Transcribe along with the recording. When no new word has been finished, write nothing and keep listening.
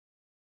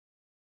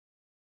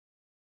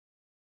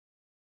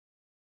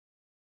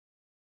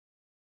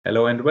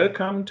Hello and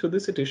welcome to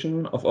this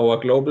edition of our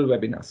global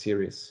webinar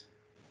series.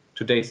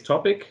 Today's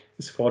topic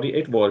is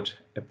 48-volt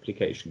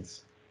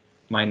applications.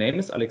 My name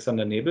is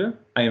Alexander Nebel.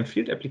 I am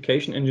Field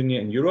Application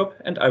Engineer in Europe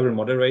and I will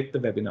moderate the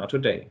webinar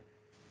today.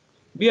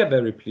 We are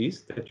very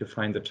pleased that you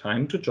find the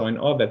time to join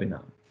our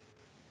webinar.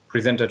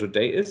 Presenter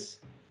today is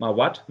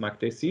Maawad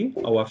Makdessi,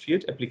 our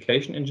Field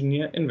Application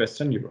Engineer in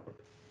Western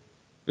Europe.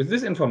 With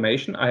this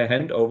information, I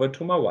hand over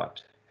to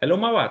Maawad. Hello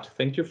Maawad,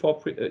 thank you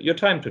for your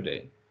time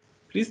today.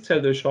 Please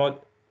tell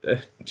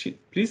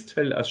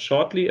us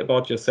shortly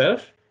about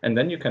yourself, and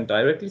then you can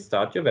directly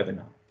start your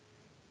webinar.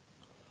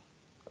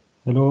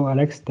 Hello,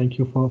 Alex. Thank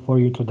you for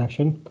your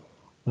introduction.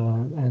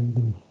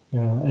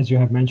 As you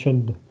have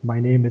mentioned, my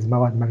name is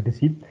Maawad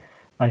Makdessi.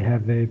 I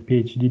have a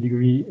PhD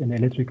degree in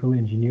electrical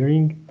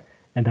engineering,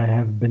 and I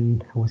have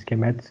been with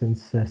KEMET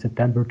since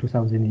September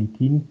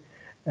 2018.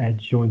 I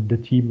joined the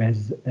team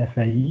as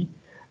FAE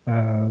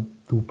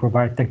to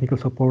provide technical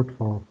support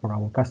for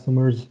our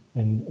customers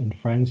in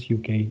France,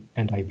 UK,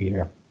 and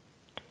Iberia.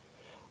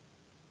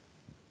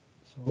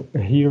 So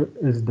here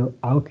is the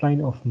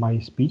outline of my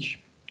speech.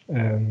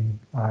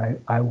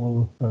 I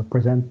will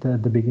present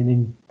at the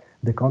beginning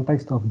the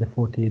context of the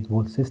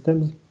 48-volt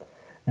systems,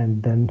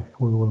 and then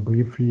we will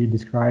briefly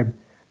describe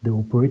the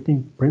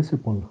operating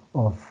principle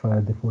of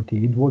the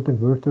 48-volt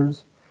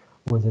inverters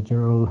with a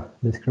general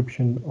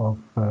description of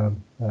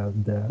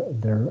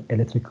their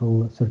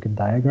electrical circuit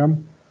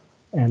diagram,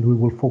 and we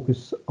will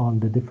focus on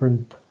the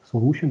different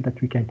solutions that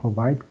we can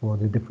provide for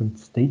the different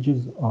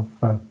stages of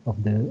the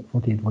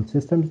 48-volt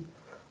systems,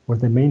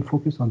 with the main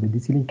focus on the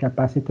DC-link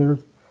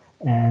capacitors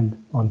and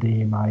on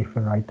the AMI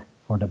ferrite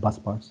for the bus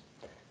bars.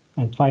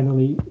 And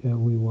finally,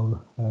 we will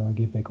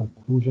give the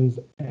conclusions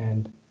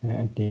and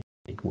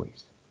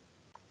takeaways.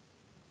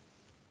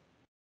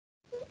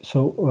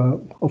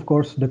 So, of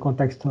course, the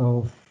context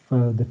of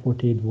the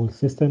 48-volt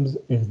systems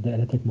is the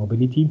electric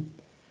mobility,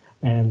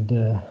 and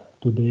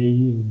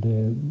today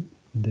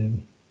the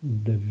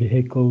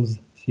vehicles'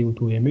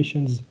 CO2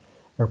 emissions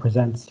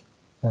represents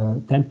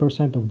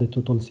 10% of the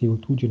total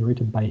CO2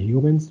 generated by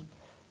humans,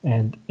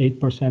 and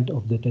 8%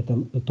 of the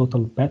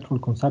total petrol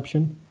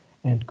consumption,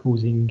 and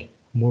causing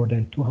more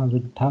than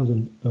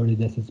 200,000 early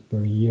deaths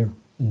per year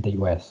in the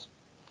US.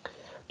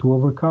 To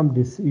overcome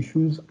these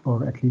issues,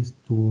 or at least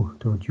to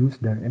reduce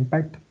their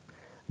impact,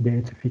 the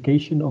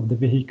electrification of the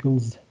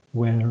vehicles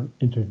were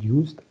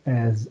introduced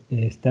as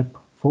a step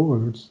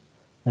forwards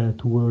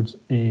towards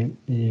a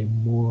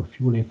more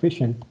fuel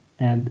efficient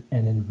and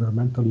an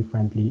environmentally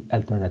friendly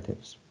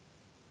alternatives.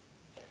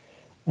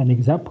 An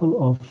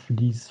example of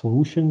these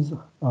solutions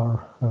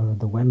are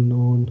the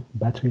well-known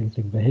battery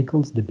electric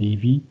vehicles, the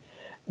BEV,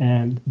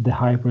 and the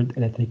hybrid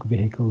electric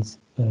vehicles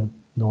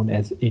known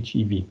as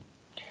HEV.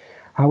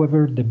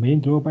 However, the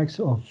main drawbacks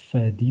of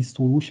these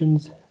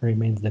solutions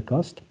remains the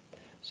cost.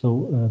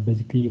 So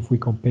basically, if we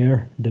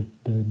compare the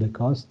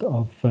cost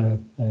of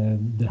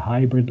the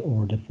hybrid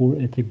or the full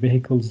electric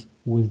vehicles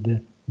with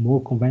the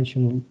more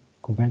conventional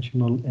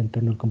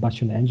internal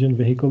combustion engine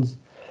vehicles,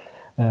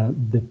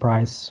 the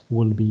price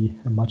will be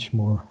much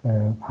more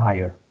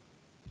higher.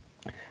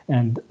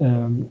 And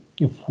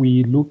if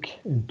we look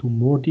into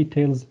more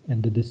details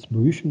and the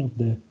distribution of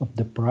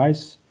the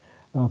price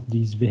of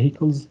these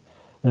vehicles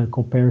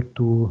compared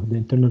to the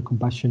internal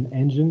combustion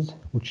engines,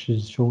 which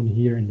is shown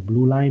here in the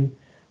blue line,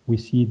 we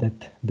see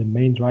that the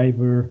main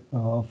driver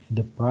of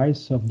the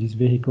price of these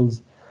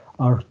vehicles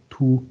are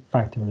two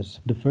factors.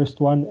 The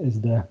first one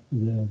is the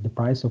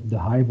price of the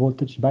high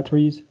voltage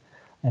batteries,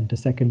 and the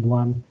second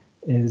one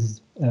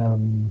is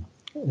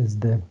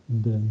the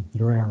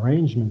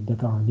rearrangement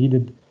that are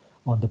needed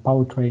on the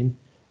powertrain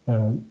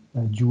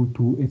due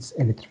to its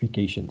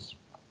electrifications.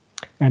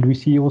 And we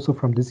see also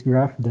from this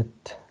graph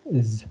that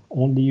is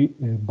only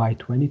by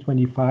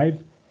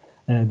 2025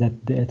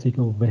 that the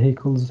electrical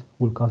vehicles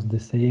will cost the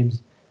same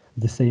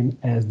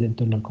as the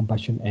internal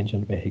combustion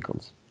engine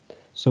vehicles.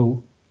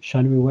 So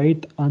shall we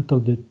wait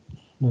until the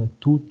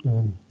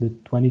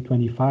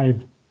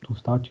 2025 to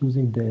start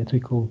using the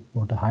electrical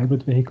or the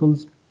hybrid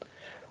vehicles?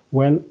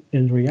 Well,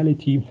 in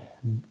reality,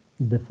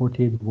 the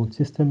 48-volt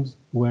systems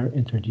were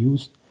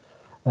introduced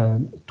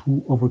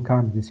to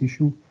overcome this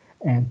issue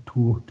and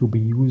to be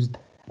used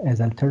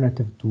as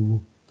alternative to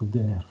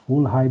the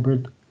full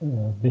hybrid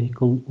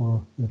vehicle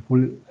or the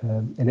full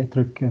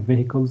electric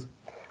vehicles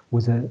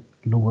with a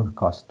lower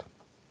cost.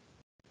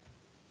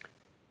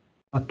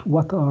 But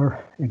what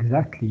are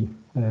exactly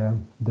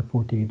the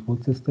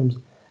 48-volt systems,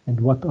 and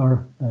what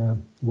are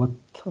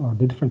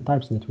the different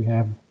types that we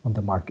have on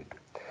the market?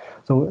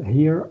 So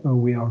here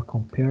we are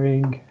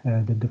comparing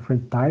the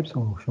different types,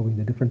 or showing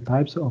the different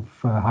types of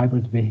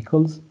hybrid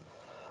vehicles,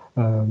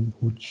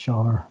 which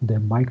are the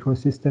micro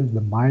systems,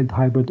 the mild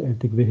hybrid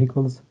electric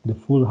vehicles, the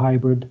full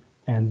hybrid,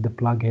 and the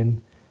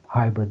plug-in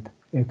hybrid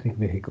electric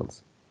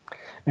vehicles.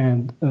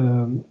 And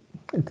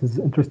it is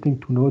interesting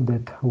to note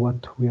that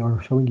what we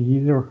are showing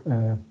here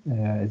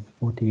as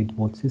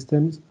 48-volt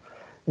systems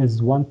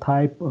is one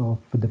type of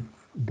the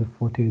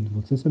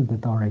 48-volt system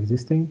that are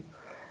existing.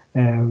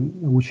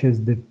 which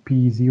is the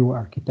P0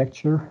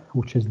 architecture,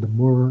 which is the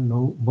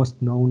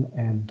most known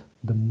and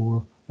the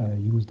more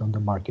used on the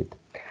market.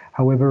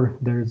 However,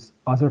 there's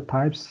other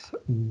types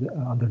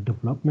under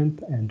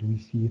development, and we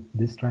see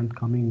this trend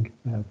coming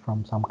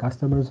from some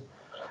customers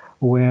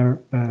where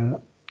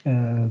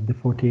the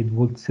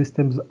 48-volt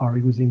systems are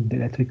using the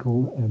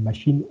electrical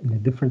machine in a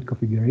different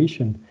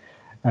configuration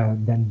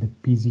than the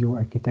P0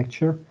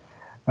 architecture,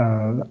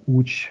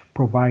 which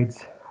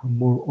provides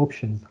more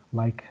options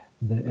like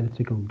the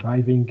electrical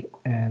driving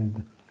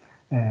um,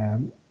 uh,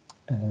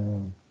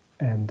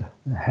 and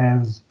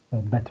has a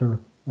better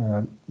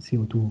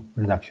CO2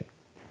 reduction.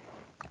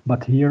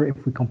 But here,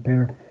 if we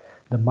compare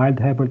the mild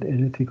hybrid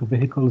electrical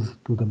vehicles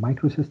to the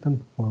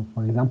microsystem,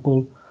 for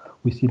example,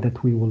 we see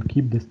that we will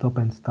keep the stop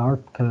and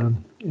start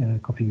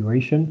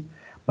configuration,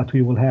 but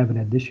we will have in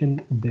addition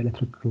the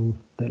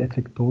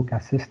electric torque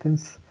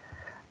assistance,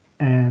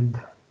 and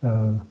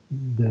the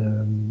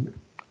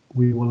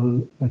we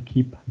will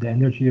keep the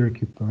energy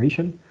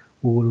recuperation,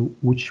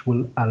 which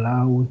will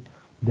allow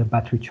the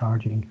battery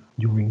charging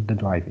during the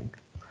driving.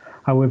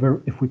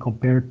 However, if we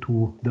compare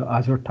to the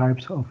other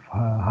types of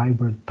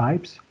hybrid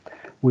types,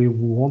 we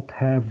won't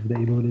have the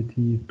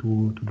ability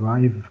to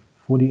drive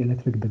fully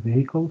electric the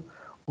vehicle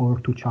or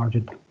to charge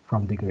it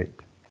from the grid.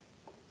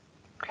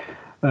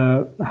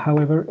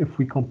 However, if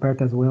we compare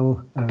it as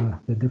well,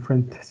 the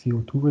different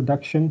CO2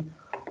 reduction,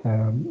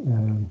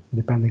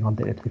 depending on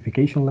the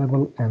electrification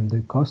level and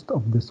the cost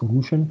of the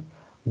solution,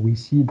 we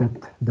see that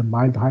the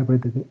mild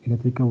hybrid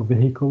electrical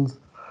vehicles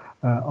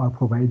are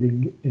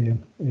providing a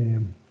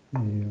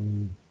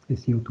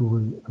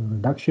CO2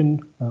 reduction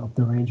of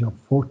the range of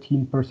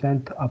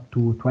 14% up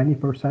to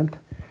 20%,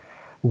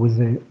 with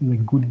a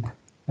good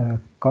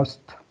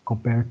cost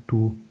compared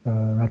to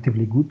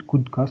relatively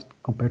good cost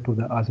compared to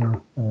the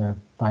other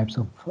types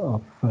of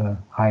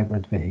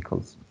hybrid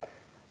vehicles.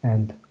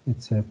 And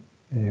it's a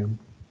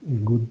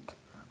good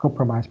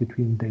compromise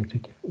between the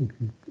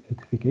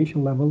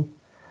electrification level,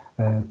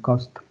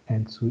 cost,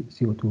 and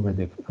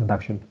CO2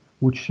 reduction,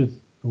 which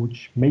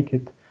make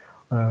it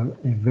a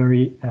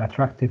very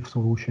attractive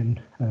solution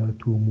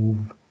to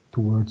move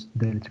towards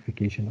the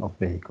electrification of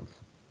vehicles.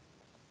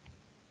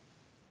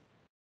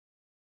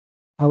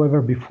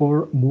 However,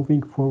 before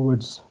moving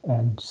forwards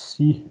and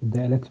see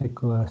the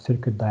electrical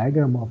circuit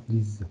diagram of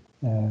these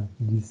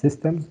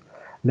systems,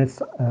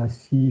 let's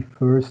see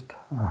first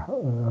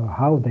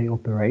how they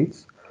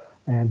operate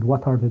and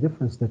what are the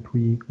differences that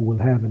we will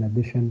have in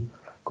addition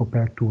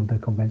compared to the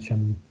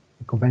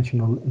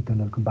conventional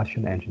internal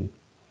combustion engine.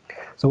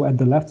 So at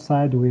the left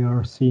side, we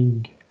are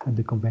seeing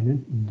the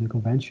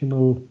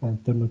conventional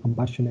internal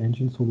combustion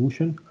engine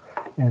solution,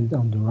 and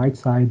on the right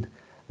side,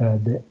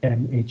 the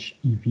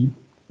MHEV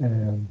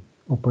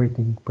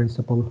operating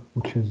principle,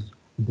 which is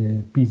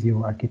the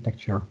P0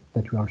 architecture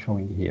that we are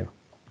showing here.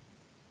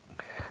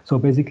 So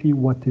basically,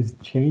 what is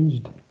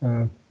changed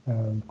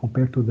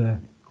compared to the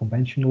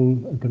conventional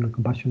internal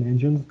combustion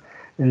engines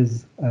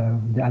is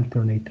the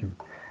alternator.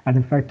 And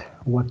in fact,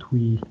 what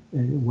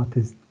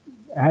is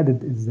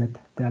added is that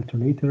the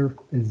alternator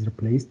is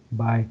replaced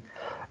by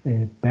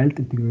a belt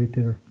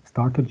integrator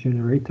starter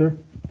generator,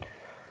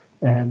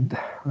 and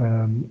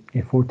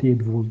a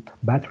 48-volt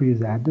battery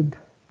is added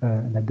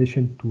in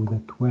addition to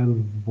the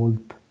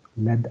 12-volt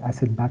lead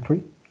acid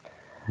battery,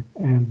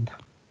 and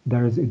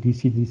there is a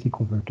DC-DC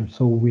converter.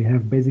 So we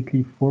have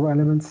basically 4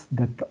 elements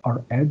that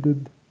are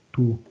added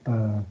to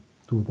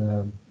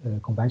the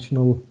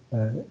conventional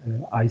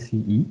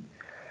ICE,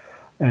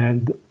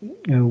 and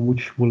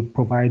which will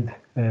provide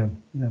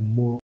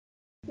more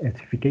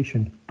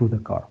electrification to the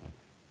car.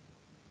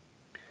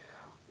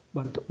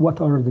 But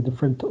what are the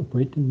different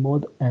operating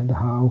modes and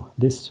how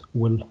this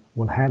will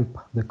help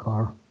the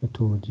car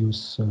to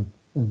reduce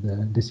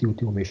the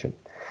CO2 emission?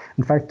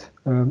 In fact,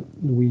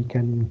 we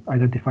can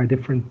identify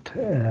different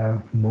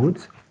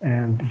modes,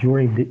 and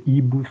during the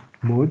e-boost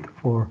mode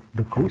or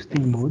the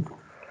coasting mode,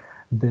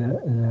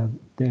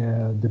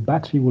 the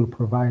battery will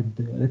provide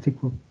the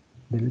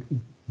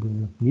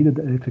needed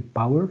electric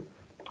power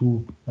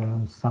to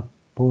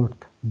support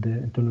the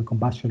internal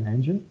combustion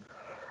engine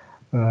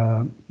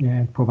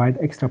and provide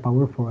extra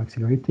power for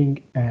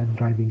accelerating and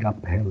driving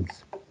up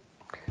hills.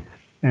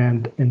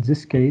 And in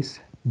this case,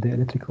 the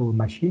electrical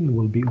machine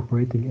will be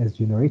operating as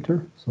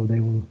generator, so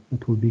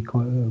it will be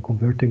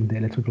converting the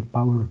electrical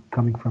power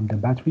coming from the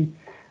battery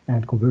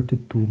and convert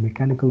it to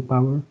mechanical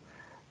power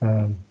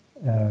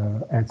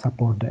and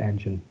support the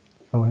engine.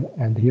 So,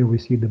 and here we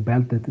see the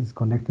belt that is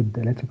connected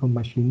the electrical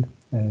machine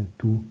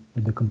to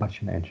the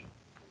combustion engine.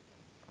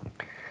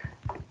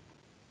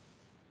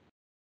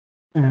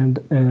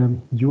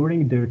 And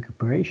during the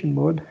recuperation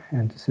mode,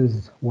 and this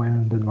is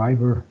when the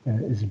driver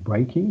is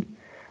braking,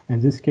 in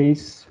this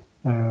case,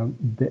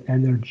 the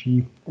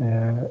energy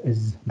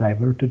is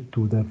diverted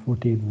to the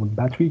 48-volt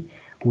battery,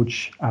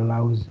 which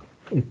allows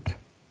it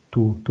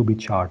to be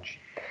charged.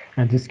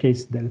 In this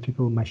case, the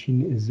electrical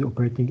machine is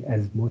operating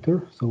as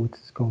motor, so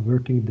it's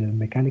converting the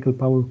mechanical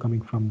power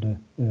coming from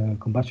the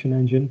combustion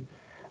engine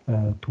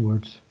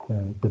towards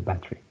the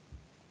battery.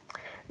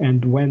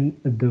 And when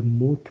the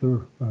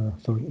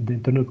the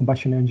internal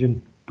combustion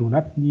engine do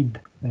not need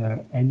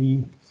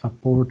any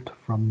support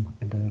from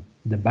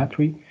the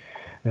battery,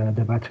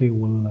 the battery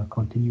will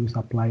continue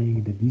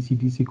supplying the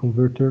DC-DC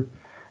converter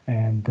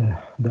and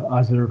the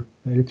other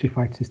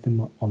electrified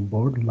system on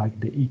board, like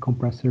the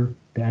e-compressor,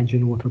 the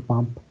engine water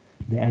pump,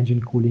 the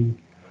engine cooling,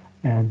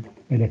 and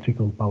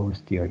electrical power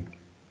steering.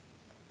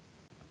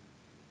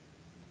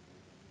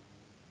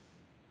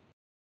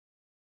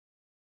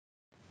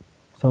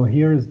 So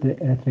here is the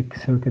electric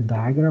circuit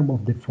diagram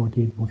of the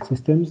 48 volt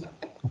systems.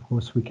 Of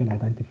course, we can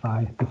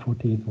identify the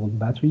 48 volt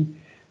battery,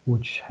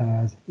 which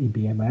has a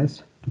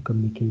BMS to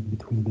communicate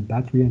between the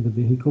battery and the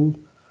vehicle.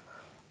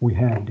 We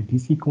have the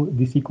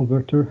DC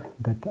converter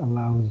that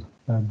allows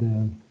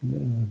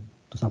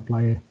to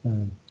supply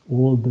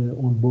all the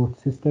onboard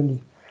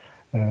systems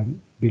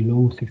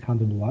below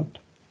 600 watt.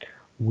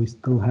 We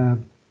still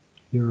have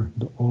here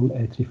the all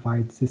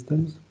electrified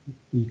systems,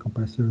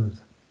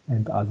 e-compressors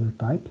and other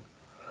type.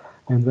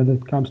 And when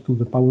it comes to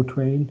the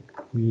powertrain,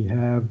 we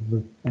have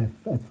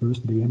at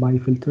first the MI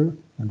filter,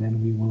 and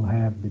then we will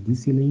have the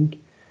DC link.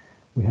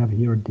 We have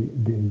here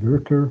the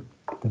inverter,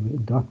 the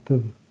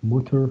inductive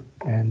motor,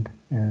 and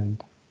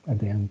at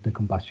the end the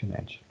combustion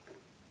engine.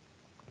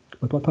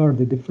 But what are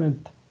the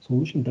different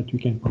solutions that we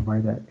can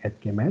provide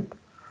at KEMET?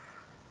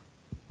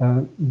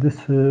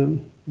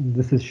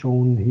 This is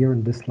shown here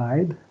in this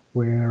slide,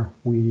 where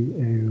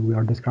we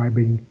are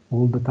describing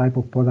all the type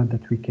of product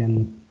that we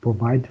can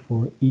provide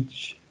for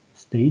each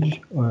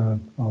stage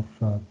of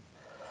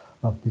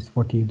these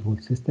 48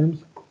 volt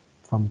systems,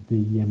 from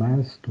the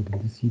EMS to the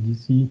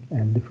DC-DC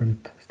and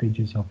different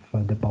stages of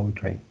the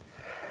powertrain.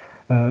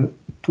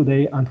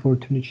 Today,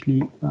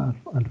 unfortunately,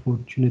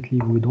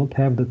 we don't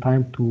have the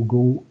time to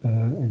go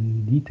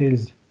in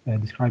details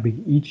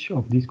describing each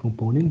of these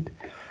components.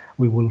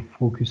 We will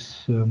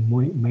focus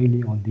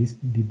mainly on the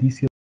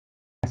DC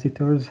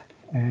capacitors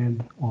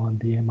and on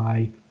the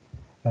MI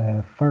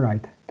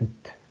ferrite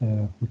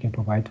that we can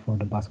provide for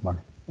the bus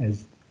bar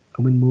as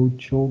common mode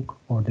choke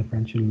or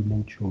differential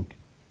mode choke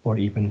or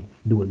even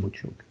dual mode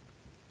choke.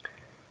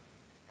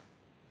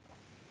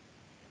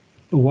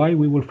 Why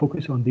we will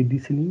focus on the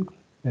DC link?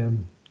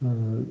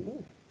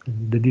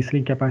 The DC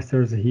link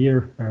capacitors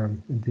here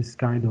in this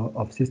kind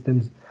of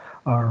systems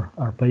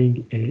are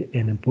playing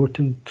an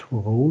important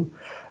role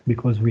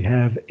because we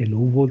have a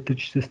low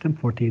voltage system,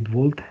 48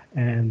 volt,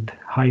 and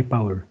high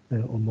power,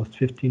 almost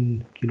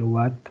 15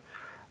 kilowatt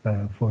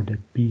for the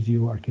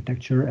P0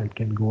 architecture, and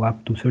can go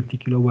up to 30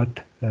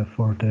 kilowatt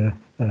for the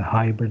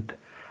hybrid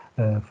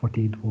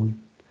 48 volt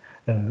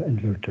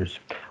inverters,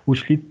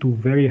 which lead to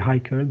very high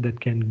current that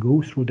can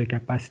go through the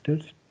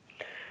capacitors.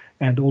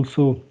 And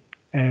also,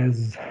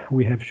 as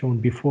we have shown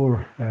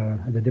before,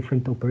 the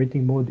different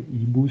operating mode,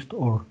 e-boost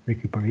or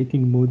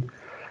recuperating mode.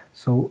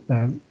 So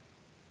the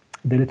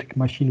electric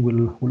machine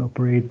will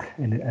operate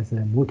as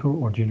a motor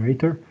or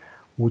generator,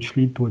 which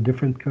lead to a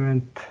different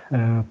current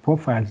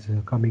profiles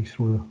coming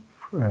through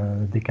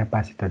the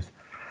capacitors.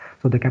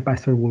 So the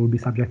capacitor will be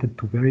subjected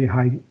to very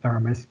high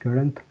RMS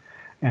current,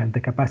 and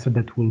the capacitor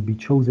that will be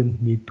chosen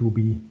need to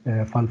be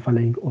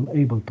fulfilling or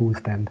able to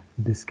withstand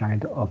this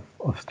kind of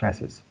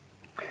stresses.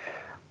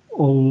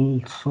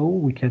 Also,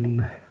 we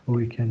can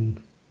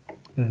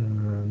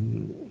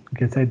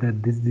say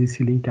that these DC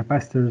link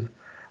capacitors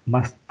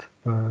must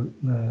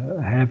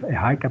have a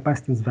high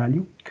capacitance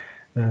value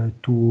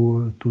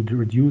to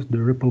reduce the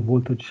ripple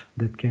voltage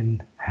that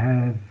can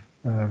have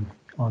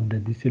on the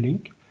DC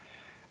link.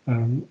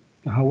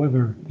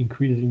 However,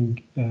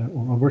 increasing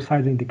or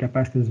oversizing the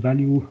capacitance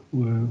value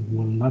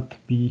will not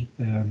be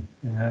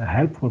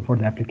helpful for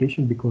the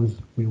application,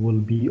 because we will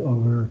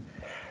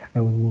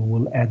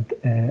add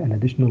an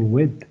additional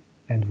width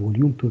and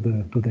volume to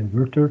the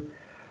inverter,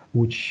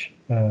 which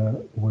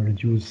will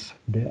reduce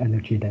the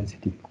energy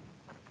density.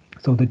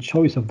 So the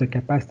choice of the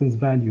capacitance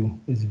value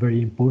is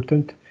very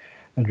important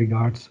in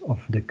regards of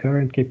the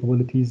current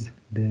capabilities,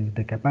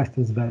 the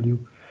capacitance value,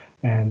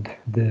 and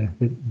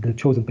the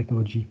chosen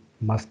technology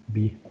must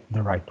be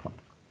the right one.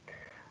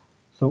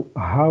 So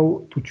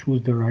how to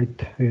choose the right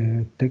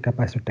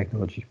capacitor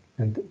technology?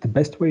 And the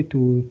best way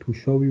to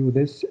show you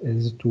this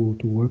is to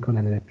work on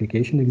an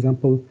application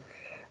example,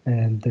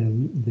 and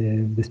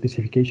the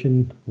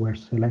specification were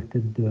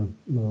selected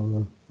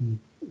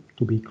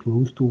to be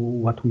close to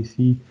what we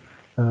see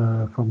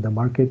from the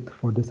market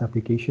for this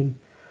application.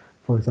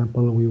 For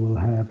example, we will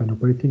have an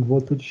operating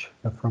voltage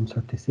from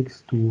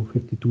 36 to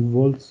 52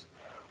 volts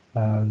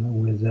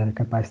with a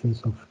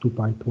capacitance of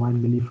 2.1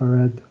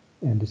 millifarad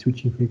and a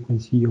switching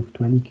frequency of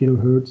 20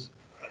 kilohertz,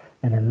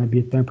 and an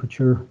ambient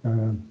temperature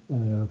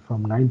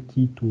from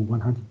 90 to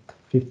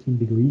 115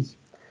 degrees,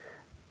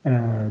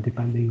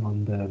 depending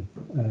on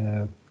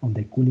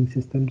the cooling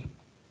systems.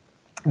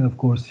 And of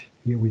course,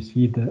 here we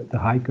see the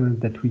high current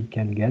that we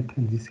can get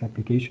in this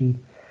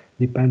application,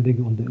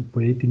 depending on the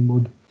operating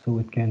mode, so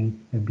it can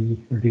be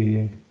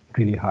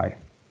really high.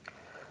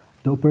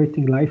 The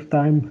operating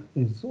lifetime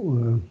is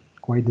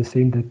quite the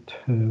same that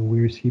we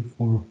receive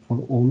for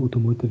all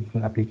automotive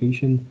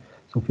application,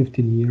 so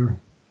 15 years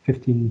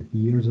 15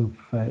 years of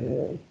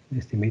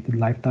estimated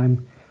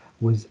lifetime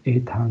with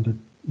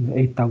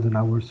 8,000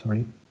 hours,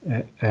 sorry,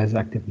 as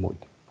active mode.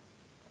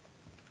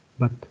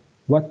 But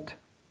what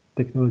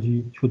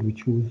technology should we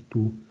choose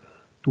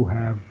to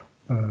have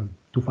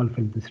to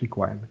fulfill this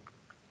requirement?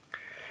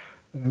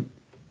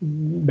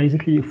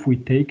 Basically, if we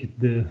take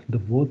the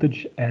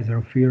voltage as a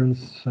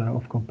reference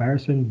of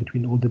comparison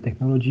between all the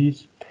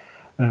technologies,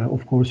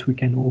 of course, we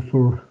can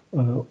offer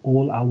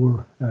all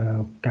our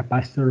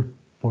capacitor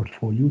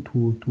portfolio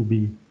to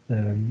be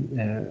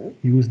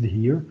used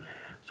here.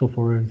 So,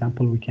 for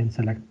example, we can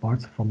select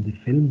parts from the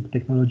film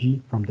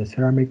technology, from the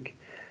ceramic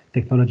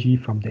technology,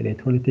 from the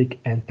electrolytic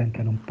and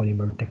tantalum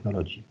polymer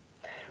technology.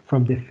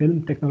 From the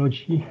film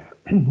technology,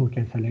 we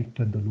can select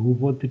the low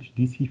voltage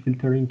DC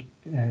filtering,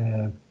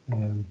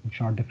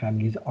 which are the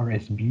families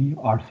RSB,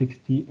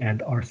 R60,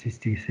 and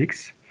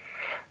R66.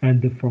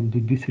 And from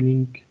the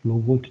DC-Link low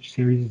voltage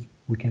series,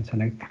 we can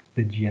select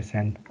the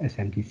GSN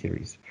SMD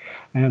series.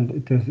 And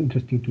it is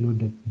interesting to note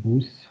that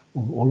both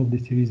or all of the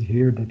series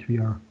here that we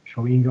are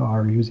showing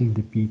are using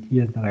the PET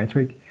as the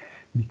dielectric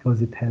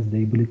because it has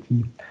the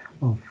ability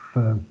of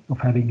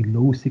having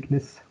low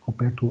thickness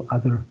compared to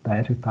other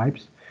dielectric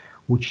types,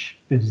 which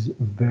is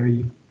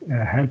very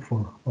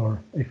helpful or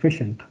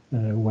efficient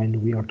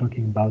when we are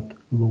talking about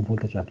low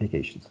voltage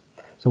applications.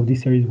 So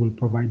this series will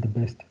provide the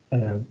best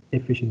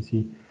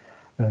efficiency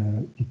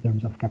in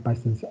terms of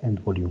capacitance and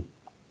volume.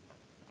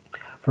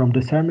 From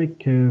the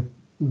ceramic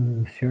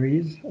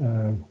series,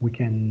 we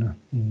can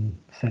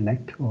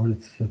select, or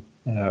it's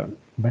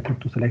better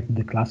to select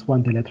the class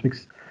 1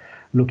 dielectrics,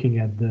 looking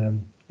at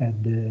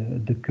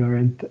the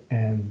current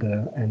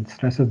and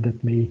stresses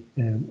that may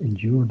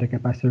endure the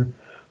capacitor.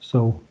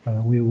 So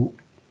we will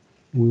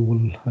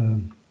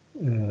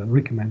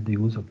recommend the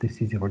use of the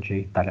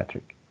C0J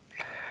dielectric.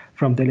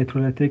 From the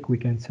electrolytic, we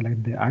can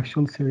select the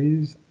actual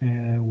series,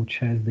 which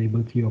has the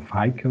ability of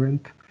high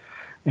current,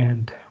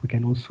 and we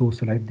can also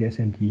select the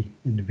SMD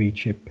in the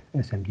V-chip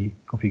SMD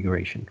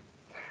configuration.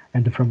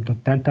 And from the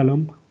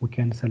tantalum, we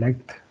can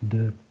select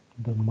the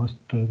most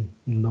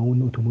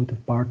known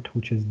automotive part,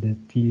 which is the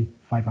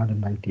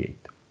T598.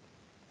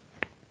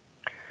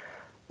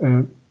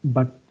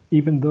 But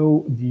even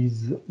though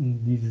these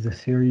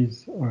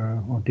series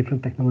or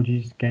different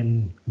technologies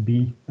can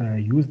be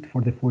used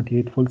for the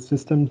 48-volt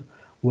systems,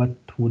 what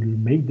will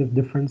make the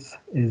difference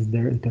is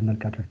their internal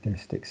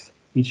characteristics.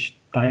 Each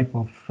type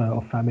of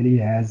family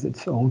has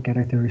its own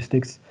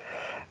characteristics,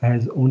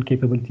 has own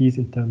capabilities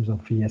in terms of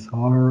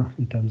ESR,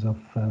 in terms of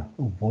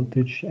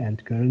voltage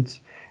and currents,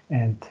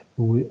 and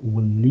will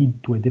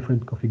lead to a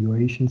different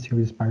configuration,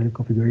 series parallel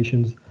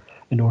configurations,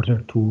 in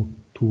order to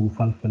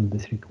fulfill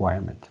this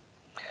requirement.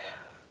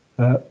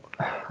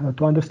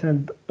 To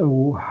understand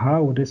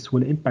how this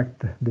will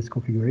impact this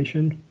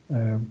configuration,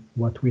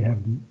 what we have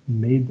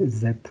made is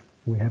that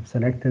we have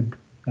selected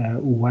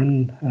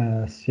one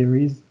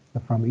series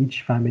from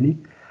each family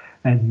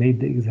and made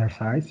the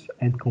exercise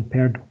and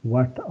compared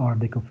what are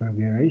the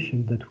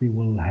configurations that we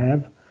will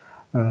have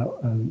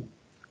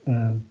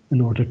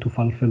in order to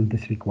fulfill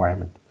this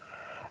requirement.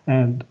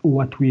 And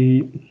what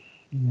we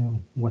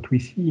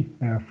see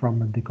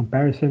from the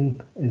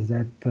comparison is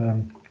that,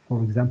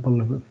 for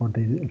example, for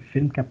the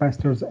film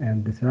capacitors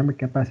and the ceramic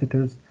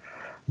capacitors,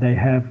 they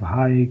have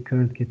high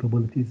current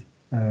capabilities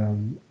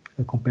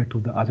compared to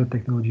the other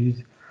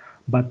technologies,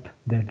 but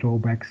the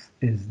drawbacks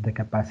is the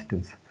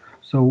capacitance.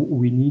 So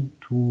we need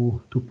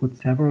to put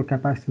several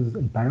capacitors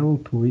in parallel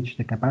to reach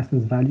the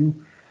capacitance value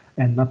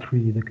and not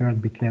really the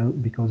current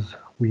because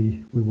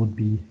we would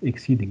be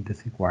exceeding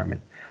this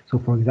requirement. So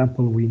for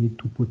example, we need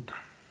to put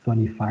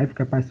 25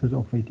 capacitors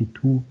of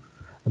 82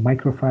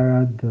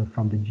 microfarad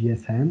from the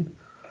GSN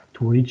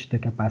to reach the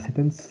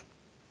capacitance,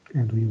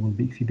 and we will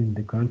be exceeding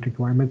the current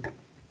requirement.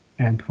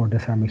 And for the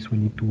ceramics, we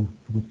need to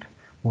put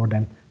more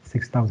than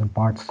 6,000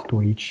 parts to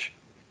reach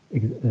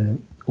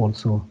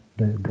also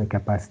the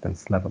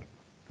capacitance level.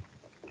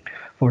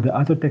 For the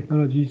other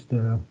technologies,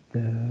 the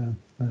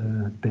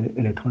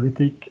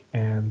electrolytic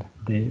and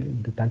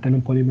the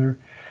tantalum polymer,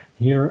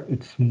 here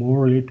it's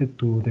more related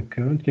to the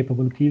current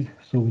capabilities.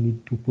 So we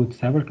need to put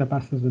several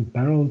capacitors in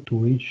parallel to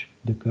reach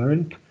the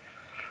current,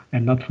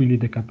 and not really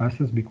the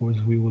capacitance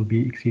because we will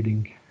be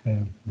exceeding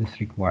this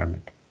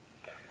requirement.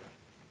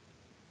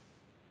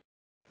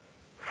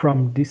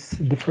 From this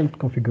different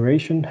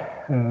configuration,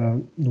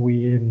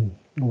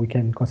 we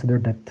can consider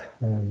that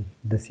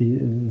the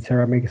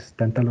ceramics,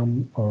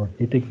 tantalum, or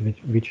lithic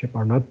V-chip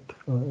are not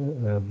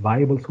a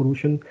viable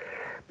solution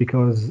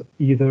because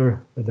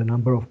either the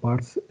number of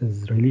parts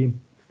is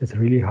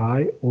really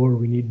high, or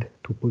we need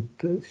to put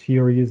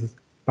series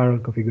parallel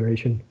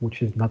configuration,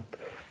 which is not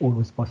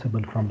always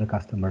possible from the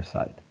customer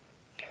side.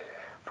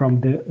 From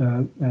the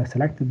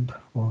selected,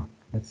 or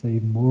let's say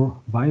more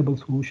viable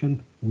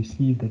solution, we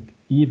see that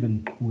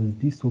even with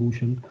this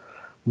solution,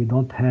 we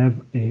don't have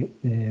a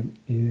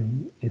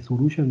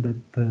solution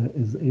that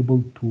is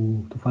able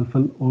to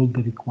fulfill all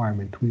the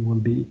requirement. We will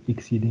be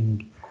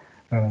exceeding,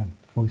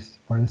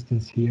 for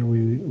instance, here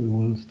we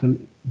will still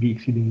be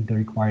exceeding the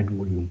required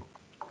volume.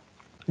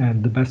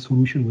 And the best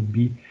solution would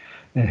be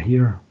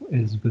here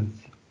is with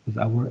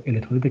our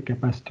electrolytic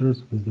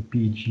capacitors with the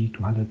PEG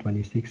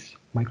 226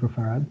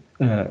 microfarad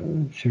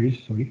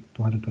series,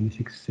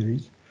 226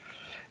 series.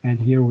 And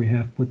here we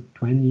have put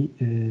 12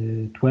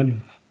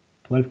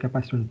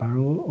 capacitor in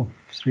parallel of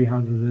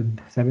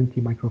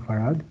 370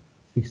 microfarad,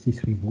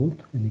 63 volt,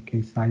 in the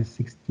case size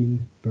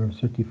 16 per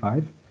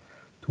 35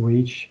 to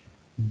reach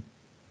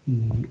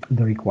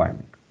the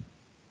requirement.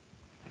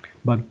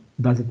 But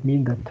does it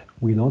mean that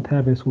we don't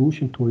have a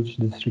solution to reach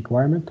this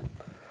requirement?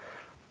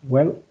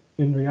 Well,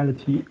 in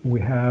reality, we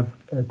have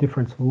a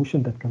different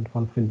solution that can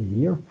fulfill the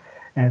year,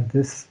 and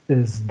this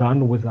is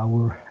done with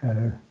our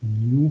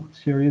new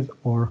series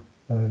or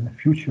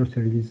future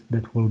series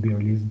that will be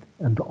released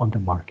on the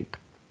market.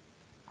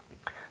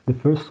 The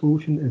first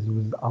solution is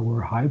with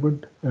our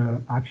hybrid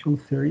actual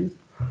series,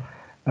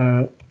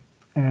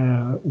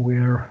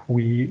 where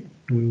we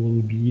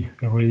will be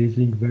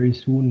releasing very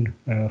soon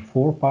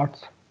 4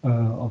 parts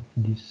of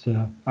these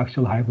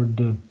actual hybrid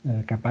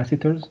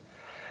capacitors.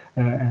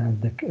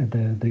 And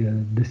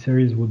the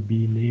series would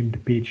be named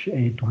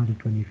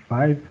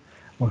PHA225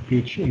 or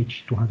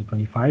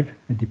PHH225.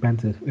 It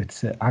depends if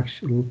it's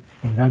actual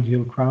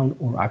radial crown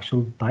or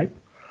actual type.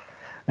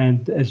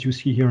 And as you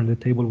see here on the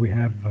table, we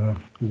have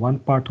one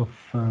part of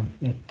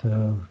at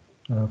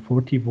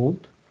 40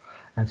 volt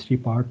and 3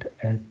 part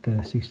at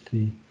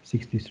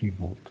 63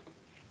 volt.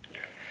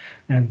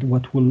 And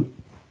what will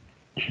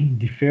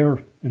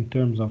differ in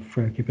terms of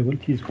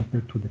capabilities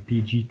compared to the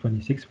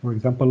PG26, for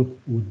example,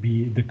 would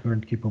be the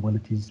current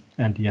capabilities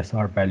and the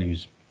SR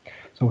values.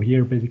 So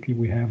here basically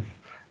we have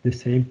the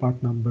same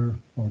part number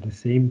or the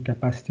same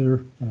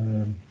capacitor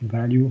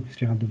value,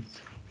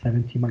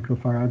 370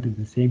 microfarad, is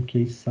the same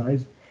case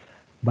size,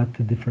 but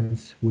the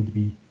difference would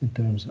be in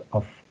terms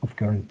of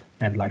current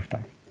and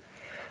lifetime.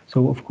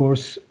 So of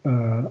course,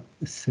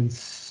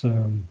 since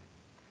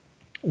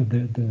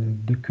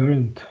the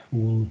current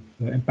will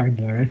impact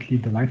directly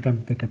the lifetime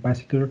of the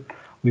capacitor,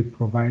 we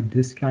provide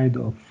this kind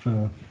of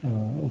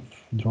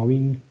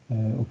drawing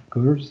of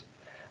curves,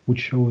 which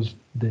shows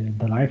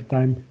the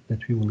lifetime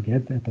that we will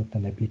get at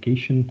an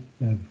application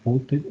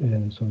voltage,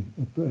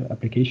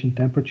 application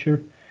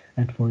temperature,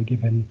 and for a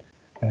given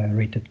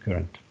rated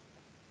current.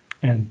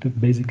 And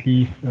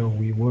basically,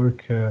 we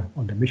work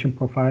on the mission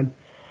profile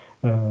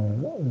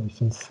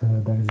since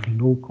there is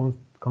no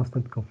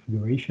constant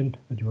configuration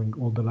during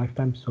all the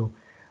lifetime. So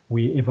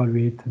we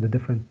evaluate the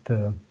different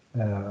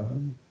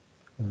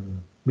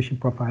mission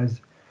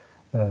profiles,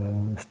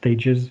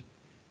 stages,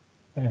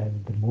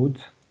 and the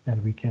modes,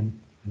 and we can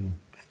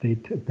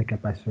state if the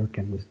capacitor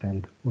can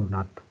withstand or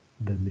not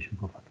the mission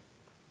profile.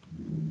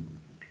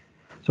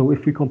 So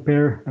if we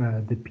compare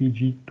the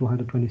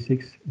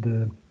PG226,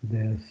 the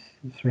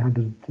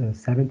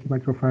 370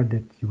 microfarad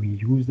that we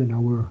used in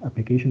our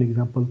application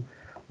example,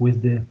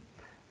 with the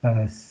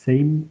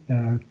same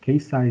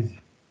case size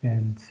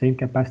and same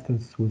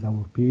capacitance with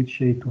our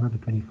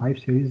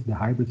PHA225 series, the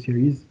hybrid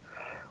series,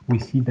 we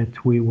see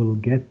that we will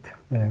get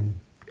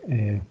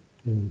a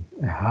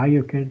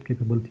higher current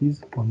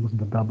capabilities, almost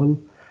the double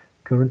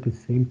current, the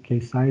same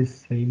case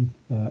size, same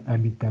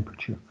ambient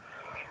temperature,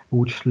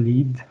 which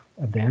lead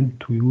at the end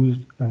to use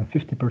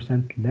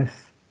 50% less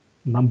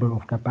number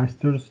of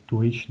capacitors to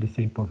reach the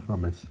same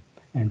performance.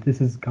 And this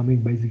is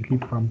coming basically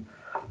from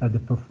the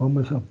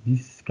performance of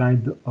this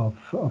kind of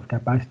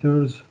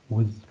capacitors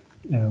with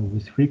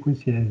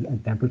frequency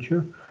and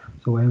temperature.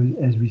 So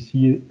as we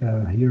see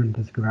here in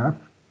this graph,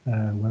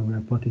 where we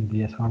are plotting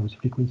the SR with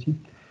frequency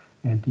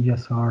and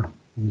ESR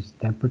with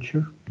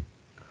temperature,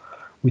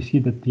 we see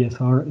that the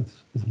SR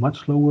is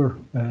much lower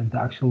in the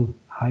actual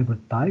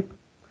hybrid type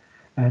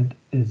and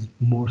is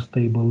more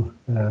stable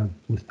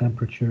with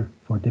temperature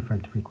for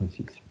different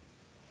frequencies.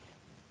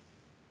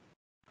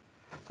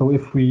 So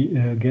if we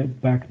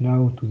get back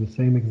now to the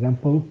same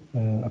example,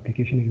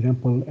 application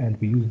example, and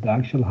we use the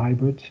actual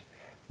hybrids,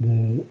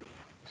 the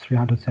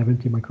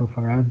 370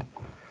 microfarad,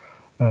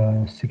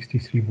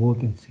 63 volt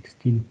and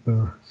 16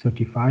 per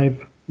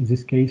 35. In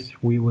this case,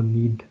 we will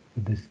need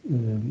this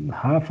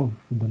half of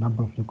the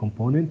number of the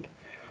component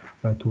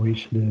to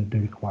reach the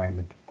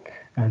requirement.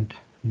 And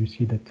you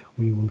see that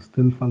we will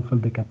still fulfill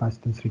the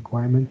capacitance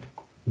requirement.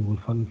 We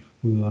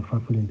are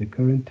fulfilling the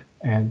current,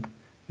 and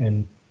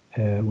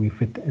we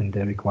fit in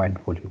the required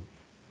volume.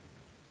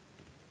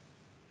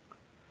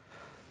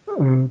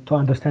 To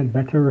understand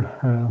better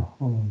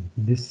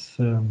this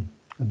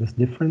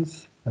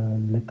difference,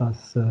 let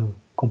us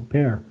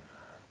compare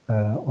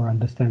or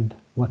understand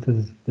what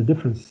is the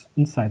difference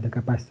inside the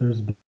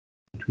capacitors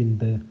between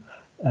the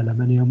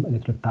aluminum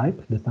electrode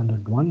type, the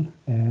standard one,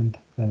 and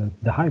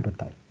the hybrid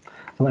type.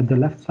 So at the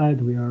left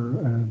side, we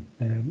are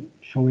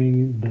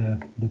showing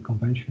the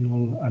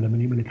conventional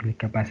aluminum electrolytic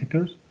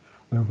capacitors,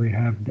 where we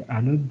have the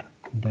anode,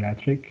 the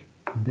electric,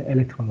 the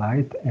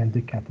electrolyte, and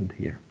the cathode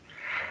here.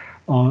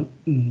 On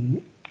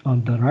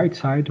the right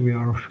side, we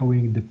are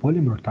showing the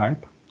polymer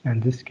type. In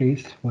this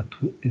case, what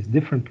is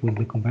different with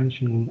the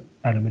conventional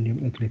aluminum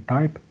electrolyte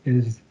type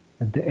is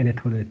the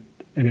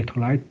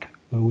electrolyte,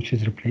 which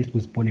is replaced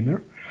with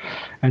polymer.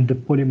 And the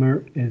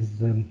polymer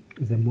is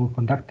a more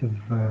conductive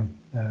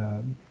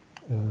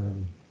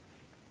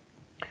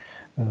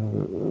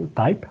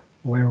type,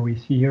 where we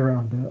see here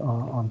in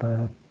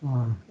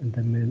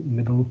the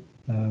middle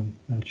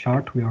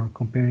chart, we are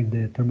comparing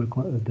the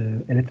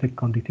electric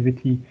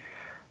conductivity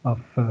of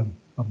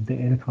the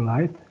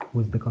electrolyte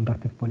with the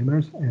conductive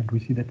polymers, and we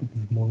see that it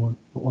is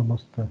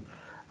almost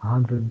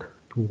 100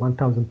 to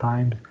 1,000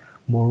 times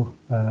more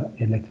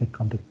electric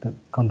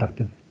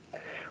conductive,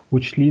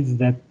 which means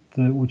that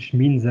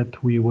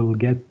we will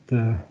get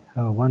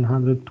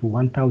 100 to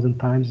 1,000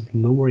 times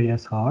lower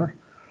ESR,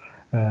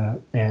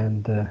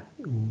 and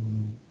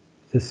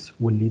this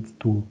will lead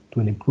to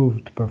an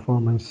improved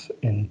performance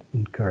in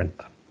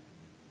current.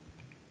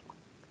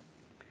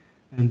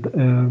 And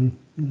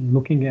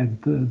looking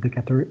at the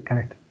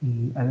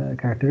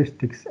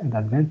characteristics and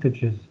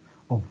advantages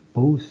of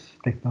both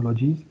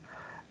technologies,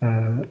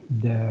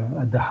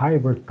 the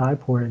hybrid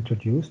type were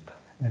introduced,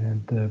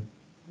 and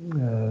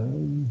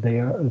they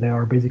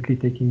are basically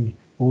taking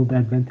all the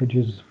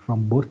advantages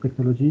from both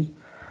technologies.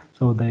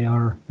 So they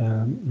are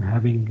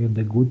having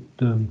the good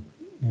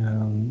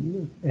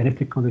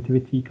electric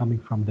conductivity coming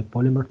from the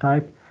polymer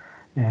type,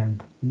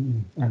 and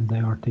they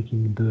are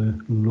taking the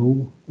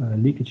low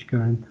leakage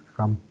current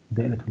from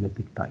the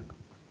electrolytic type.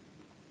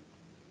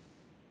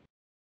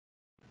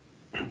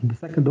 The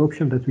second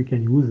option that we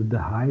can use is the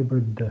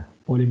hybrid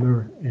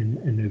polymer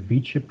in a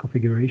V-chip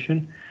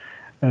configuration,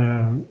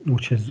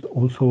 which is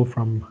also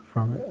from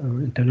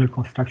internal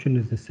construction,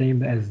 is the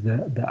same as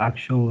the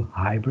actual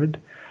hybrid,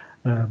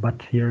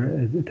 but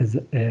here it is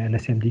an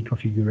SMD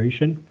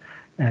configuration.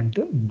 And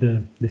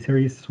this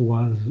series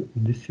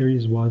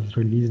was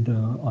released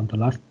on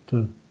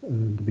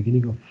the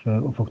beginning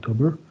of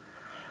October,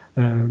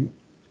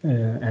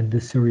 and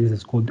this series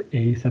is called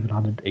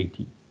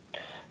A780.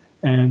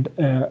 And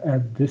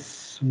at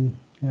this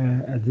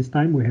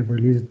time, we have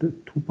released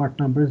two part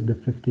numbers: the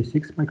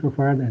 56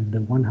 microfarad and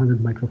the 100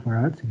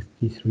 microfarad,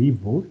 63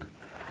 volt.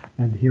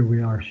 And here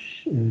we are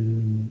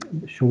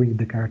showing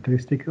the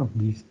characteristic of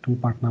these two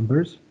part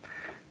numbers.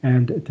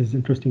 And it is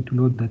interesting to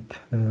note that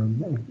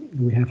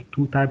we have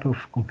two types of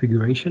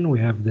configuration. We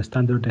have the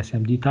standard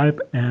SMD type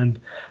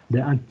and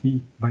the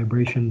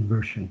anti-vibration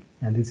version.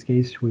 In this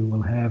case, we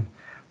will have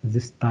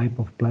this type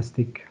of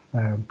plastic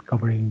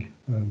covering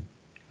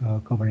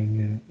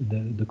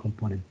the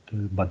component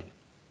body.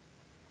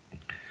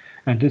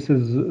 And this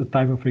is a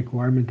type of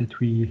requirement that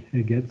we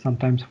get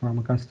sometimes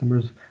from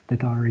customers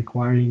that are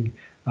requiring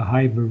a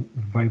high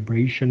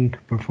vibration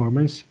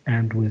performance.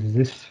 And with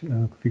this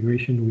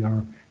configuration, we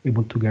are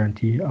able to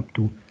guarantee up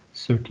to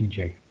 30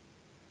 J.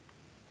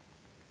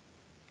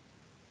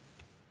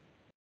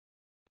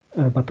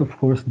 But of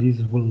course,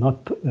 these will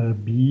not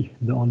be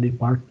the only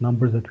part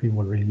numbers that we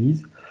will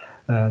release.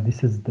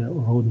 This is the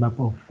roadmap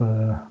of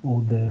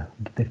all the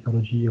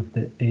technology of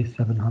the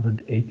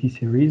A780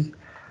 series.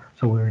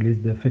 So we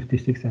released the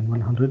 56 and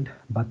 100,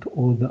 but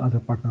all the other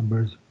part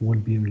numbers will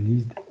be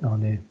released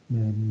on a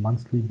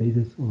monthly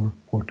basis or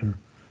quarter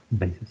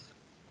basis.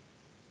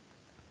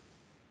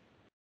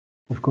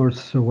 Of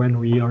course, when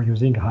we are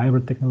using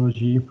hybrid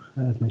technology,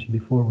 as mentioned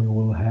before, we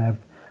will have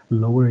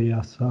lower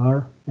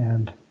ESR,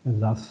 and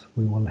thus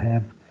we will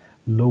have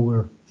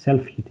lower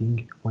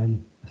self-heating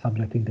when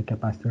subjecting the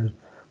capacitors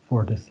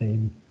for the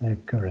same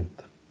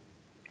current.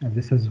 And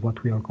this is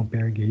what we are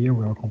comparing here.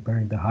 We are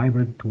comparing the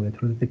hybrid to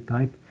electrolytic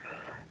type,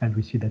 and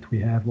we see that we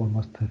have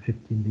almost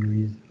 15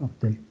 degrees of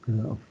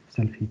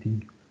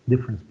self-heating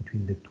difference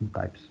between the two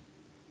types.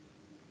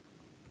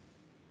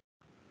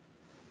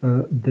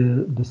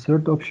 The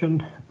third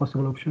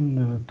possible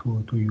option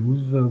to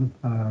use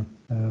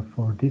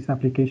for this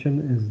application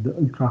is the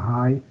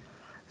ultra-high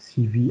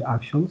CV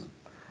actuals,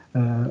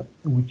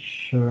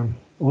 which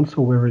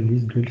also were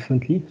released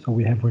recently. So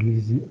we have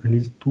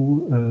released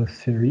two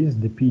series,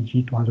 the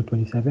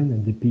PG227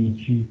 and the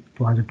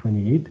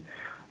PG228,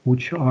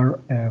 which are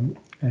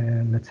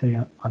let's say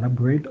an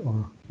upgrade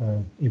or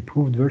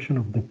improved version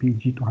of the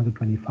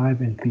PG225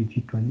 and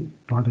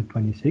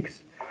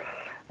PG226.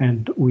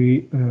 And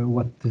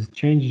what is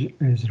changed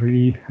is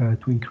really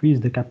to increase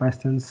the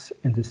capacitance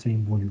in the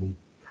same volume.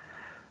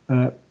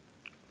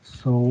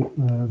 So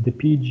the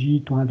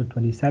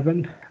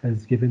PG227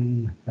 is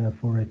given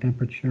for a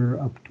temperature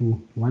up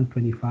to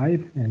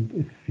 125, and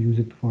if you use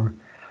it for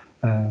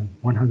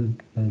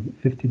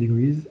 150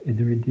 degrees, a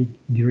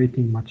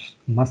derating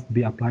must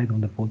be applied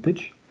on the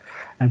voltage.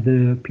 And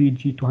the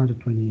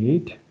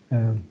PG228,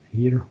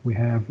 here we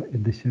have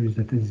the series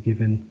that is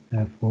given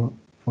for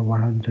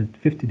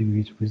 150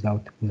 degrees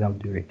without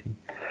derating.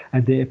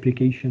 And the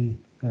application,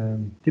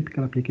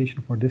 typical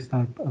application for this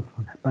type of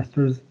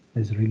capacitors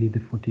is really the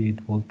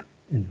 48 volt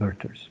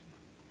inverters.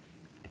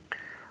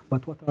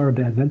 But what are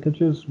the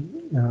advantages?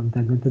 The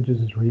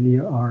advantages really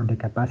are the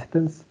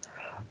capacitance,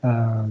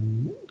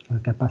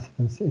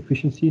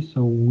 efficiency.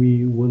 So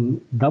we will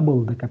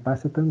double the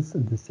capacitance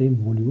in the same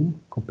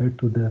volume compared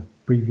to the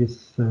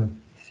previous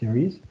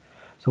series.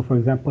 So for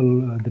example,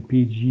 the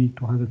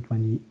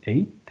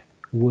PG228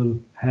 will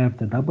have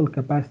the double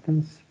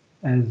capacitance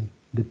as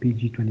the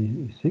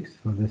PG26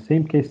 for the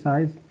same case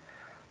size.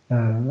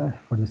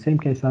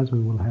 We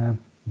will have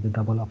the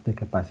double of the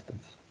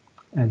capacitance.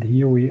 And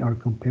here we are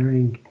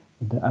comparing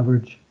the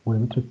average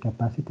volumetric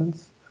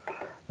capacitance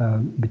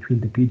between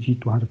the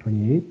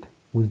PG228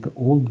 with the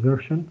old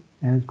version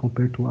and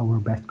compared to our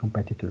best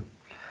competitor.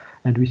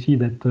 And we see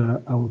that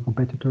our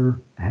competitor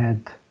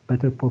had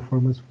better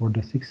performance for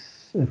the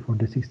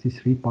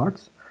 63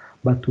 parts,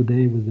 but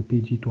today with the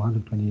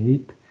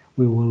PG228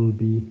 we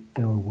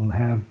will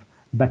have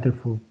better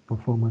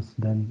performance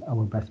than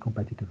our best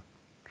competitor.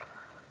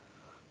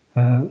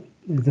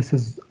 This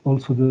is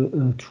also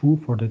true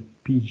for the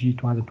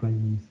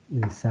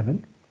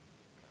PG227.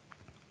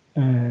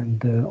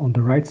 And on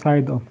the right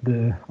side of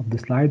the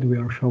slide, we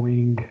are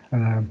showing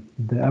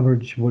the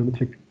average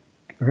volumetric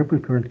ripple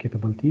current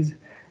capabilities.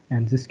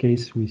 And in this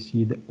case, we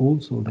see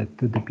also that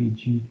the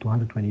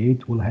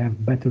PG228 will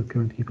have better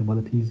current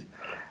capabilities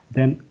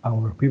than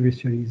our previous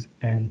series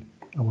and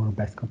our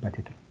best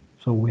competitor.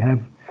 So we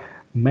have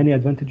many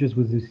advantages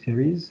with this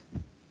series: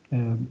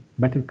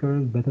 better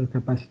current, better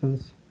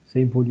capacitance,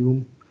 same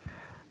volume,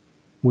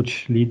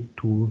 which lead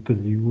to the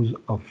use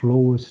of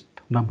lowest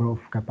number of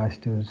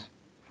capacitors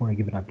for a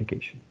given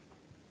application.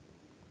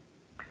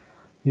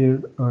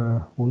 Here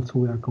also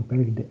we are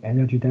comparing the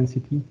energy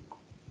density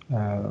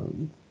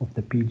of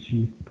the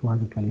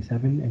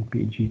PG227 and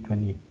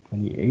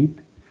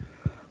PG228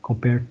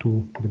 compared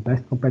to the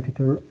best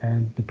competitor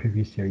and the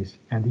previous series.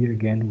 And here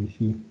again we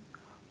see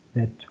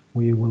that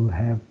we will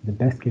have the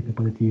best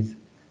capabilities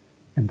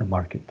in the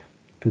market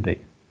today.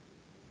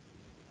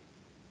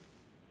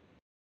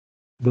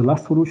 The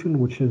last solution,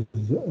 which is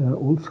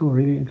also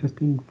really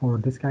interesting for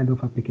this kind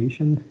of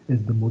application,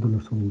 is the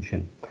modular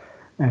solution.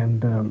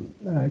 And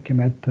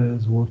KEMET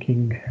is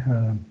working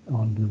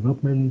on the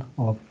development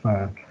of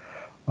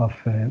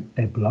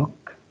a block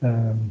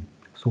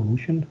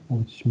solution,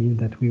 which means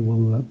that we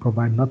will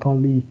provide not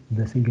only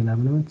the single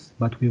elements,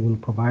 but we will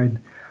provide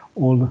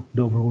all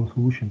the overall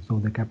solution. So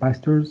the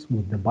capacitors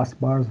with the bus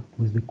bars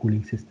with the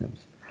cooling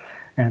systems.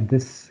 And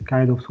this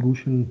kind of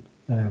solution,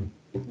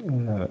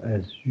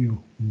 as you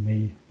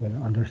may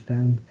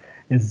understand,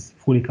 is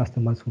fully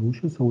customized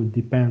solution. So it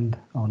depends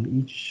on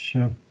each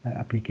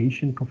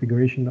application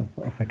configuration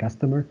of a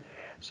customer.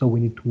 So we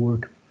need to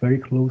work very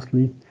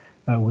closely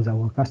with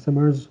our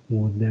customers,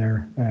 with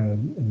their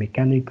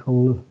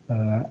mechanical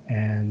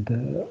and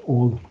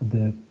all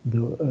the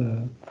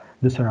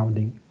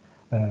surrounding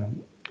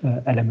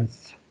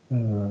elements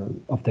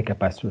of the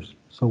capacitors.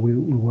 So we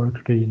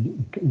work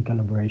in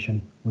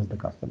collaboration with the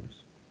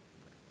customers.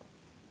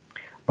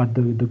 But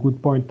the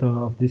good point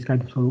of this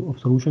kind of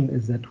solution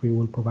is that we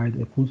will provide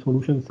a full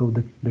solution, so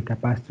the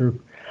capacitor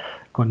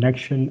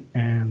connection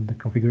and the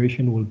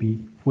configuration will be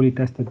fully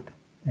tested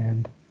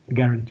and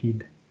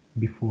guaranteed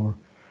before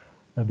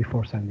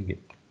sending it.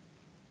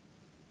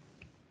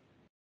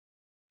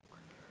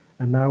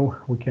 And now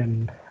we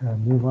can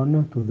move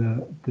on to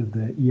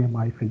the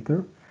EMI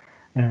filter,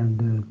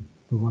 and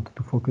we wanted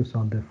to focus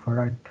on the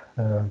ferrite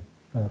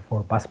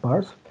for bus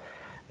bars.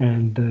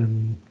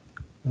 And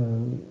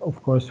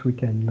of course, we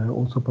can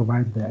also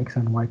provide the X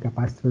and Y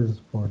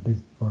capacitors for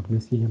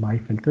this EMI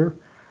filter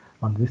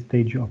on this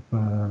stage of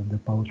the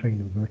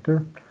powertrain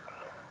inverter.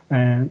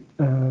 And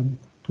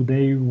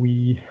today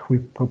we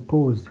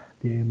propose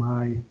the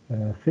EMI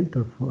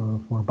filter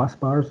for bus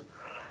bars,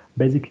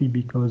 basically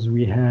because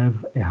we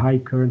have a high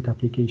current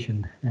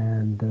application,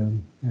 and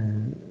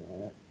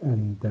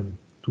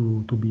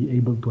to be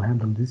able to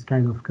handle this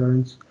kind of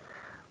currents,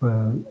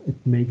 it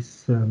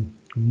makes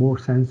more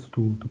sense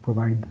to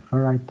provide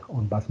ferrite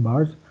on bus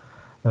bars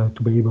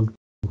to be able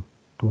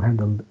to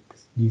handle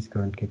these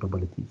current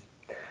capabilities.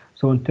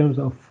 So in terms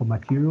of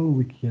material,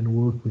 we can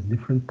work with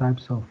different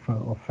types of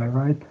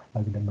ferrite,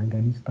 like the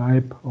manganese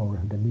type or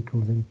the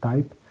nickel zinc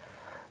type,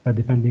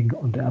 depending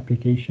on the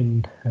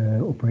application,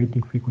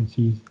 operating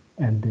frequencies,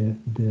 and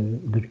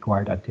the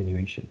required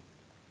attenuation.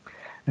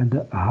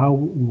 And how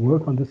we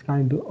work on this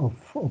kind of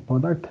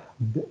product,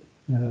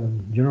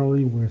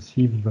 generally we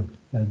receive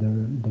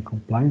the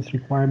compliance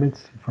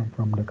requirements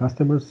from the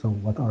customers. So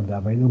what are the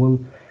available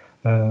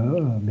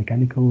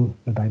mechanical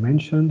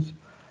dimensions,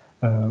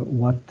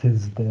 what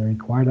is the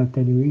required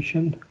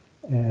attenuation,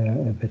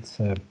 if it's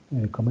a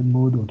common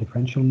mode or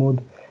differential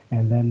mode,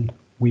 and then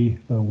we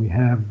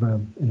have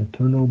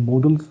internal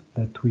models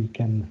that we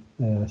can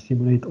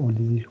simulate all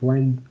these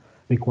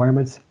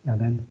requirements, and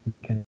then we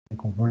can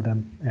convert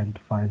them and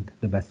find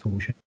the best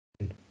solution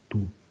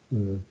to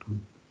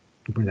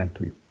present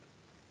to you.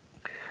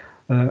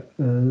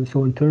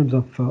 So in terms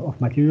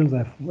of materials,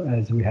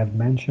 as we have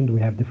mentioned,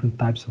 we have different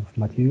types of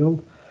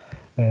material,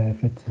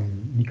 if it's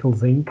nickel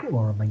zinc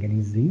or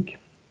manganese zinc.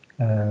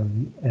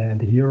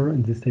 And here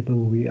in this table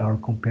we are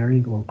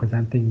comparing or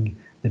presenting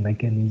the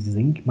manganese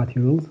zinc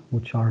materials,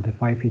 which are the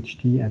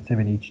 5HT and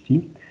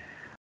 7HT.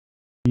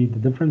 The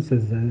difference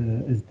is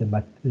the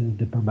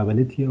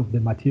permeability of the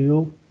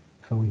material.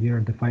 So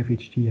here the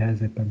 5HT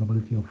has a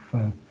permeability of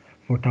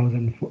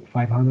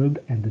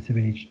 4,500 and the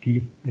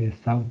 7HT is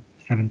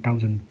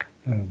 7,000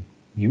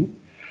 U.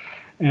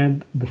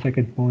 And the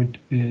second point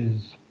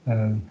is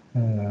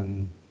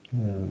the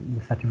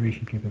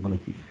saturation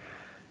capability.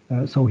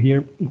 So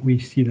here we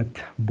see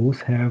that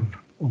both have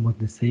almost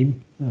the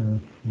same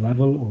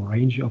level or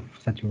range of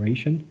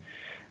saturation,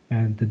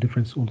 and the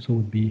difference also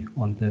would be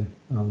on the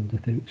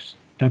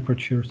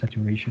temperature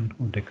saturation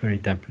or the Curie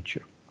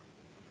temperature.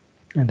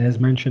 And as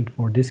mentioned,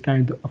 for this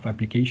kind of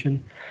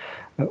application,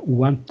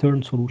 one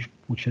turn solution,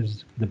 which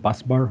is the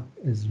bus bar,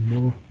 is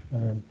more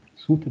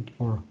suited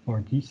for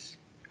these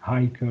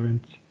high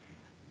current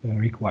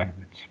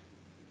requirements.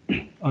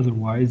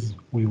 Otherwise,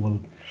 we will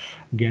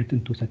get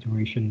into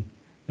saturation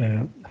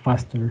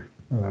faster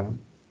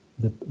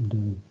the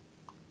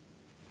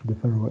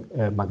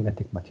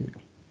ferromagnetic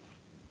material.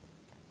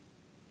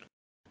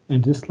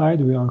 In this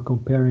slide, we are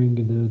comparing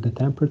the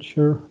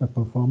temperature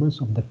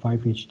performance of the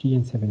 5HT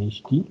and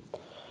 7HT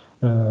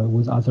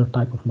with other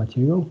type of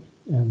material,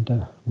 and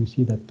we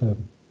see that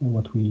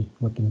what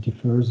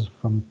differs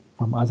from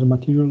other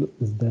material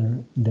is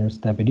their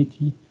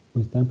stability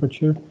with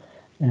temperature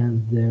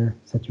and their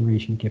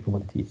saturation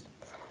capabilities.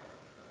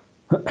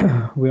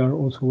 We are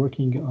also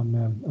working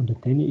on the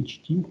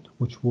 10HT,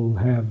 which will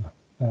have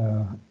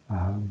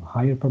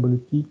higher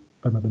permeability.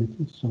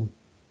 So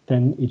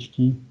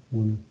 10HT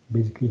will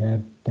basically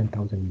have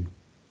 10,000 U.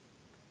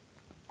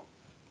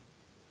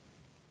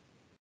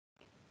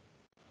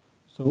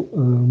 So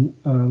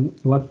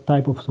what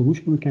type of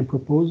solution we can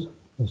propose?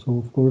 So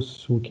of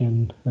course we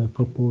can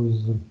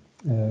propose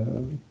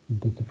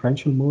the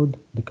differential mode,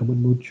 the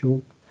common mode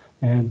choke,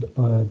 and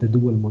the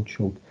dual mode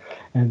choke,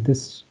 and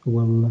this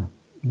will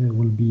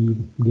be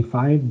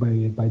defined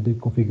by the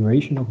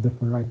configuration of the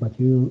ferrite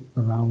material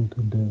around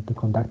the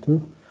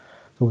conductor.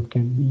 So it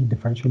can be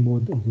differential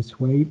mode in this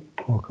way,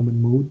 or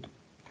common mode,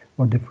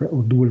 or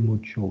dual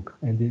mode choke.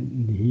 And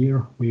in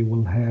here we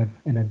will have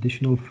an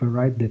additional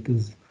ferrite that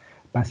is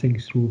passing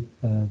through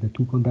the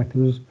two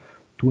conductors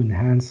to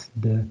enhance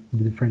the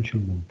differential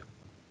mode.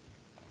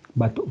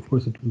 But of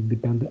course it will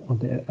depend on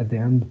at the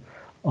end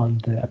on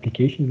the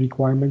application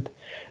requirement,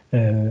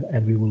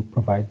 and we will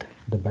provide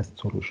the best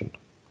solution.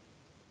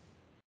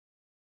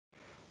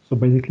 So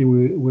basically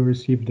we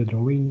receive the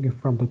drawing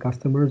from the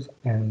customers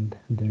and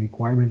the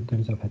requirement in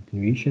terms of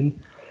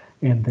attenuation,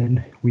 and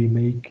then we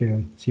make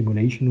a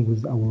simulation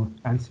with our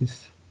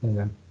ANSYS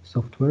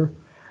software,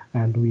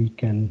 and we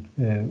can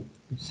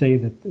say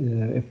that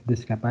if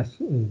this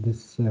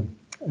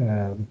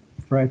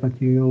ferrite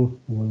material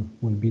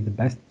will be the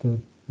best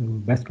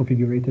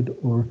configured,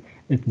 or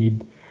it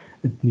need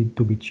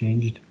to be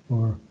changed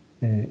or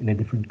in a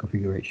different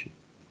configuration.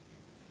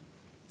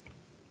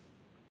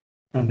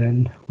 And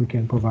then we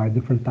can provide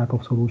different type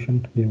of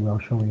solution. Here we are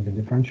showing the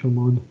differential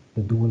mode,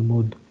 the dual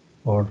mode,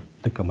 or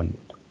the common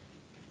mode.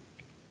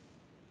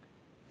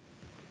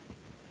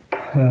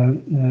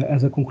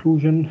 As a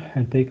conclusion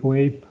and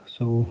takeaway,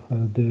 so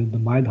the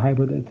mild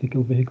hybrid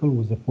electrical vehicle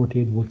with a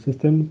 48-volt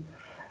system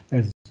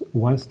is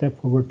one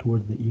step forward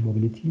towards the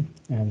e-mobility,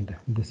 and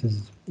this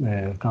is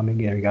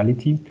coming a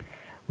reality.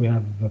 We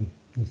have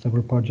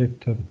several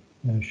projects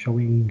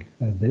showing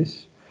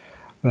this,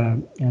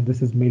 and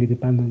this is mainly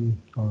dependent,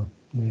 or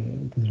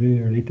it is really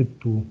related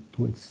to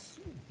its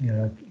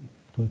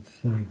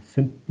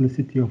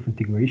simplicity of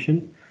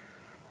integration,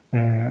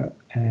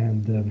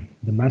 and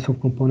the mass of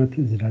component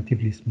is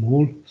relatively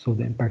small, so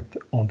the impact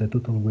on the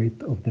total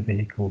weight of the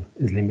vehicle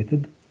is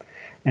limited,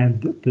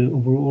 and the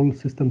overall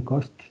system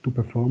cost to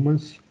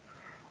performance,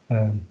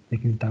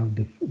 taking down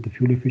the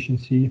fuel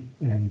efficiency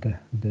and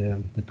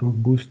the torque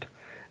boost,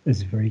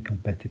 is very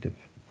competitive.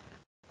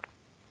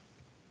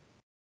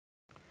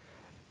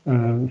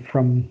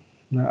 From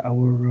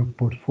our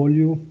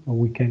portfolio,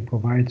 we can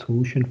provide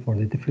solution for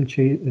the different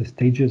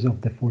stages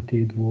of the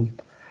 48-volt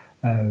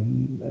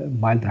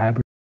mild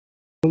hybrid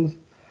vehicles.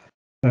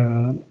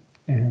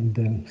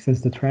 And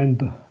since the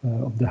trend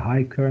of the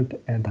high current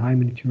and high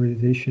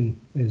miniaturization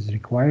is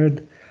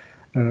required,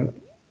 the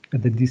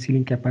DC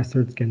link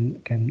capacitors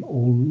can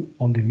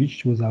only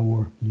reach with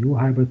our new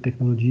hybrid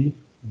technology,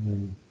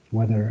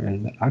 whether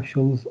in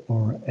actuals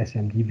or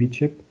SMD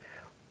V-chip,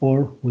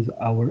 or with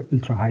our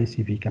ultra-high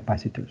CV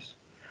capacitors.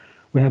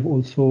 We have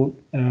also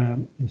a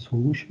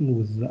solution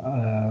with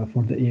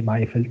for the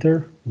EMI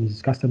filter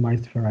with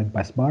customized ferrite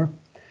busbar.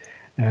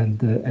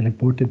 And an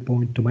important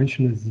point to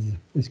mention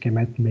is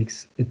KEMET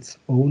makes its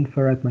own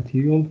ferrite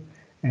material,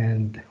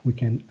 and we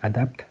can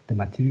adapt the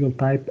material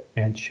type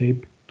and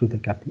shape to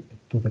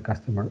the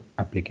customer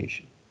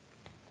application.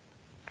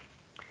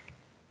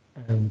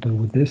 And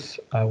with this,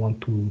 I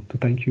want to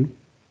thank you,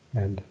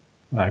 and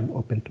I'm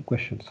open to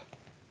questions.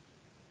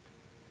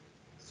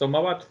 So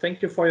Maawad,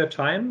 thank you for your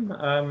time.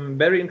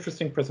 Very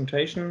interesting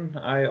presentation.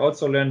 I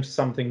also learned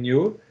something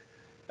new.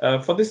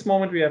 For this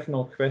moment, we have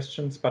no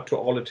questions, but to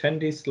all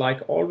attendees,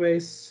 like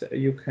always,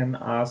 you can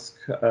ask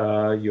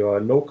your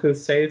local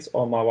sales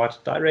or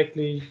Maawad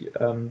directly.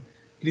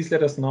 Please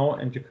let us know,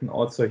 and you can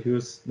also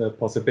use the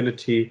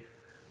possibility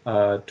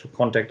to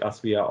contact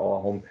us via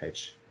our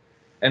homepage.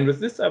 And with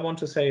this, I want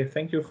to say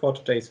thank you for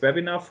today's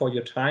webinar, for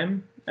your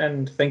time,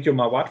 and thank you,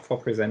 Maawad, for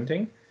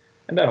presenting.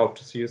 And I hope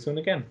to see you soon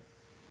again.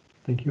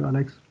 Thank you,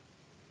 Alex.